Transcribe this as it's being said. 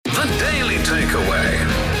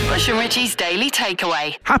Takeaway. Bush and Richie's Daily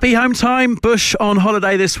Takeaway. Happy home time. Bush on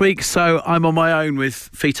holiday this week, so I'm on my own with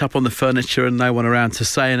feet up on the furniture and no one around to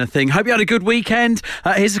say anything. Hope you had a good weekend.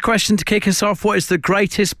 Here's a question to kick us off. What is the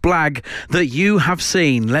greatest blag that you have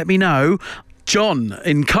seen? Let me know. John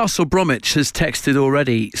in Castle Bromwich has texted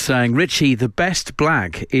already saying, Richie, the best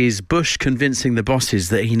blag is Bush convincing the bosses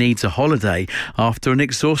that he needs a holiday after an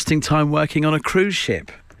exhausting time working on a cruise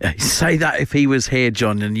ship. Say that if he was here,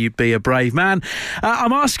 John, and you'd be a brave man.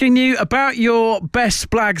 I'm asking you about your best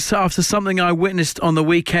blags after something I witnessed on the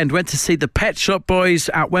weekend. Went to see the Petshop Boys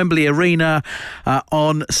at Wembley Arena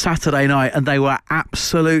on Saturday night, and they were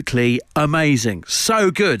absolutely amazing. So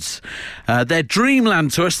good. Their Dreamland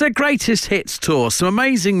tour, it's their greatest hits tour. Some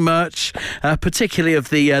amazing merch, particularly of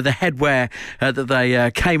the headwear that they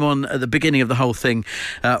came on at the beginning of the whole thing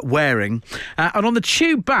wearing. And on the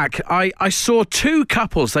tube back, I saw two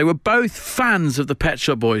couples. They were both fans of the Pet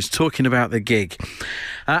Shop Boys talking about the gig.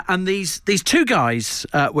 And these two guys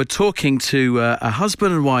were talking to a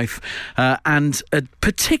husband and wife and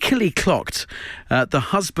particularly clocked the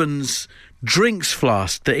husband's drinks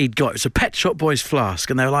flask that he'd got. It was a Pet Shop Boys flask,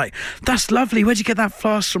 and they were like, that's lovely, where'd you get that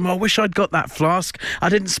flask from? I wish I'd got that flask. I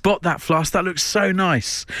didn't spot that flask, that looks so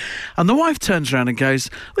nice. And the wife turns around and goes,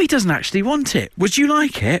 well, he doesn't actually want it, would you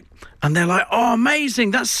like it? And they're like, oh, amazing,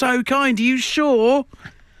 that's so kind, are you sure?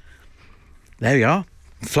 There we are,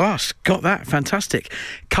 flask, got that, fantastic.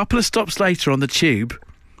 Couple of stops later on the tube,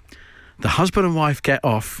 the husband and wife get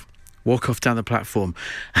off, walk off down the platform,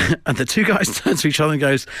 and the two guys turn to each other and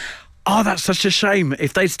goes, oh, that's such a shame.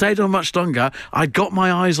 If they'd stayed on much longer, I'd got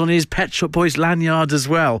my eyes on his Pet Shop Boys lanyard as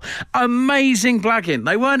well. Amazing blagging.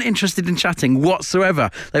 They weren't interested in chatting whatsoever.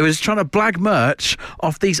 They were just trying to blag merch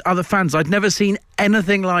off these other fans. I'd never seen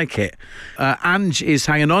anything like it. Ange is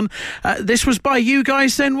hanging on. This was by you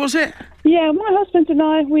guys then, was it? Yeah, my husband and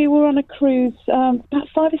I, we were on a cruise about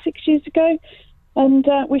 5 or 6 years ago, and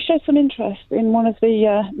we showed some interest in one of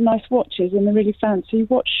the nice watches in the really fancy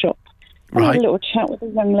watch shop. I had a little chat with a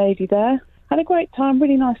young lady there. Had a great time,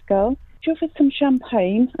 really nice girl. She offered some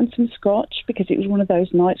champagne and some scotch because it was one of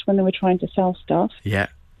those nights when they were trying to sell stuff. Yeah.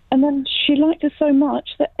 And then she liked us so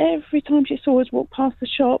much that every time she saw us walk past the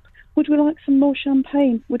shop, would we like some more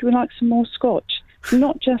champagne? Would we like some more scotch?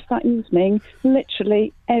 Not just that evening,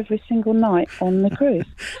 literally every single night on the cruise.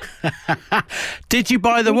 Did you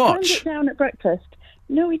buy the watch? We turned it down at breakfast.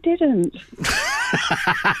 No, he didn't.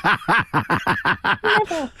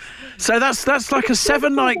 Never. So that's like a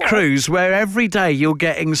 7-night cruise where every day you're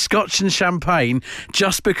getting scotch and champagne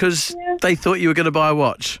just because they thought you were going to buy a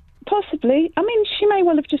watch. Possibly. I mean, she may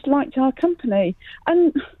well have just liked our company.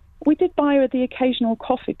 And we did buy her the occasional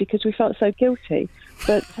coffee because we felt so guilty.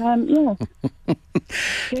 But, yeah.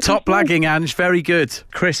 Top blagging, Ange. Very good.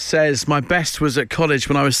 Chris says, my best was at college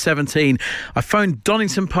when I was 17. I phoned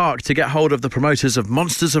Donington Park to get hold of the promoters of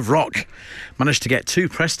Monsters of Rock. Managed to get 2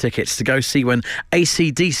 press tickets to go see when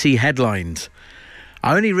AC/DC headlined.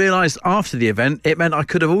 I only realised after the event it meant I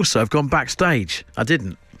could have also have gone backstage. I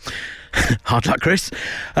didn't. Hard luck, Chris.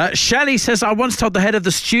 Shelley says, I once told the head of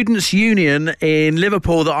the Students' Union in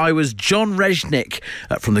Liverpool that I was John Reznick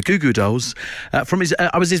from the Goo Goo Dolls.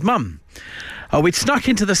 I was his mum. We'd snuck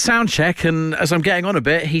into the sound check, and as I'm getting on a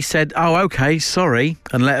bit, he said, oh, OK, sorry,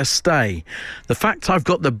 and let us stay. The fact I've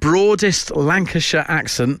got the broadest Lancashire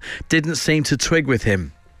accent didn't seem to twig with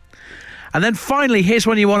him. And then finally, here's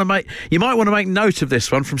one you might want to make note of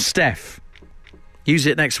this one from Steph. Use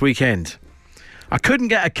it next weekend. I couldn't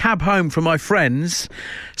get a cab home from my friends,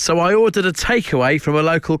 so I ordered a takeaway from a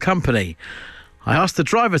local company. I asked the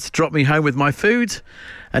driver to drop me home with my food,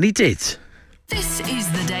 and he did. This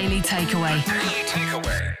is the Daily Takeaway.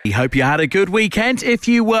 We hope you had a good weekend. If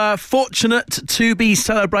you were fortunate to be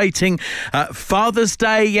celebrating Father's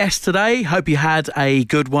Day yesterday, hope you had a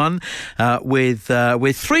good one with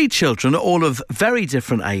 3 children, all of very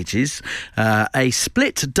different ages. A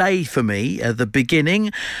split day for me at the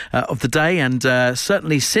beginning of the day, and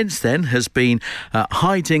certainly since then has been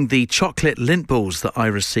hiding the chocolate lint balls that I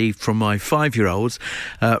received from my 5-year-old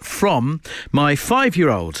from my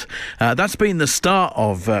 5-year-old. That's been the start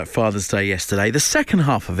of Father's Day yesterday. The second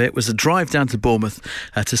half of it was a drive down to Bournemouth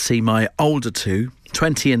to see my older 2,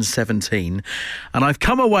 20 and 17, and I've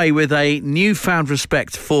come away with a newfound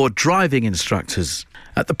respect for driving instructors.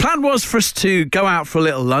 The plan was for us to go out for a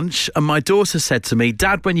little lunch, and my daughter said to me,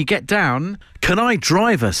 Dad, when you get down, can I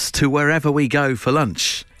drive us to wherever we go for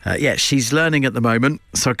lunch? Yeah, she's learning at the moment.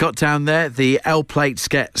 So I got down there, the L plates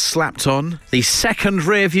get slapped on, the second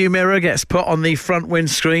rear view mirror gets put on the front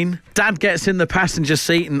windscreen, Dad gets in the passenger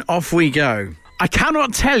seat, and off we go. I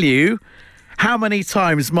cannot tell you how many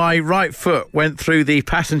times my right foot went through the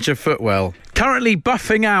passenger footwell. Currently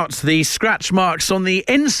buffing out the scratch marks on the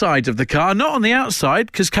inside of the car, not on the outside,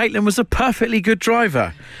 because Caitlin was a perfectly good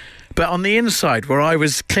driver. But on the inside, where I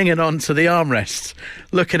was clinging on to the armrest,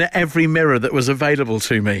 looking at every mirror that was available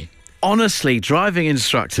to me. Honestly, driving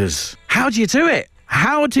instructors, how do you do it?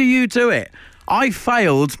 How do you do it? I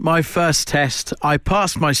failed my first test. I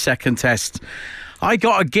passed my second test. I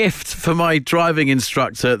got a gift for my driving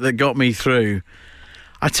instructor that got me through.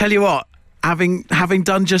 I tell you what, having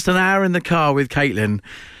done just an hour in the car with Caitlin,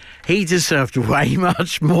 he deserved way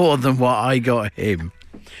much more than what I got him.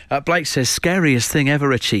 Blake says, scariest thing ever,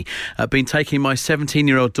 Richie. Been taking my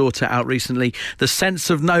 17-year-old daughter out recently. The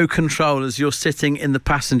sense of no control as you're sitting in the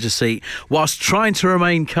passenger seat whilst trying to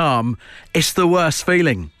remain calm, it's the worst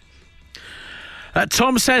feeling.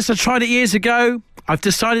 Tom says, I tried it years ago. I've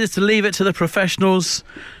decided to leave it to the professionals.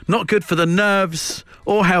 Not good for the nerves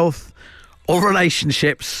or health or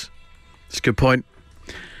relationships. It's a good point.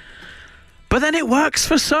 But then it works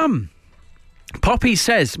for some. Poppy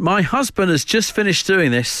says, my husband has just finished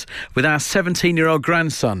doing this with our 17-year-old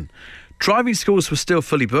grandson. Driving schools were still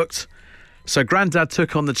fully booked, so Grandad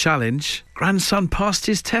took on the challenge. Grandson passed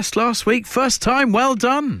his test last week. First time, well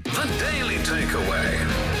done. The Daily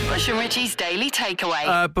Takeaway. Bush and Richie's Daily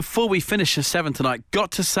Takeaway. Before we finish the 7 tonight,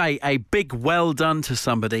 got to say a big well done to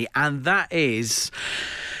somebody, and that is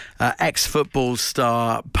ex-football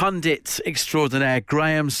star, pundit extraordinaire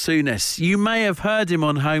Graham Souness. You may have heard him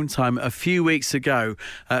on Home Time a few weeks ago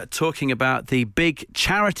talking about the big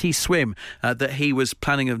charity swim that he was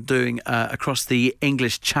planning on doing across the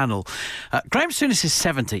English Channel. Graham Souness is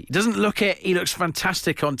 70. He doesn't look it. He looks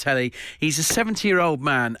fantastic on telly. He's a 70-year-old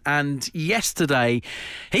man, and yesterday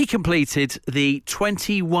he completed the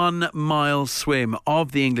 21-mile swim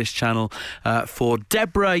of the English Channel for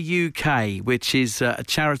Deborah UK, which is a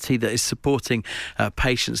charity that is supporting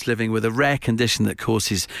patients living with a rare condition that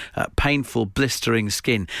causes painful, blistering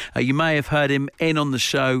skin. You may have heard him in on the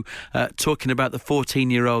show talking about the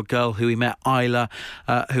 14-year-old girl who he met, Isla,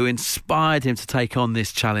 who inspired him to take on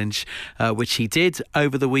this challenge, which he did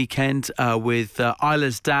over the weekend with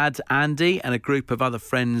Isla's dad, Andy, and a group of other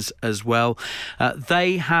friends as well.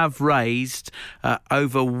 They have raised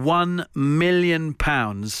over £1 million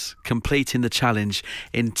completing the challenge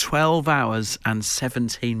in 12 hours and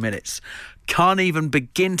 17 minutes. Can't even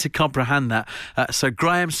begin to comprehend that. So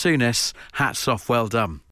Graham Souness, hats off, well done.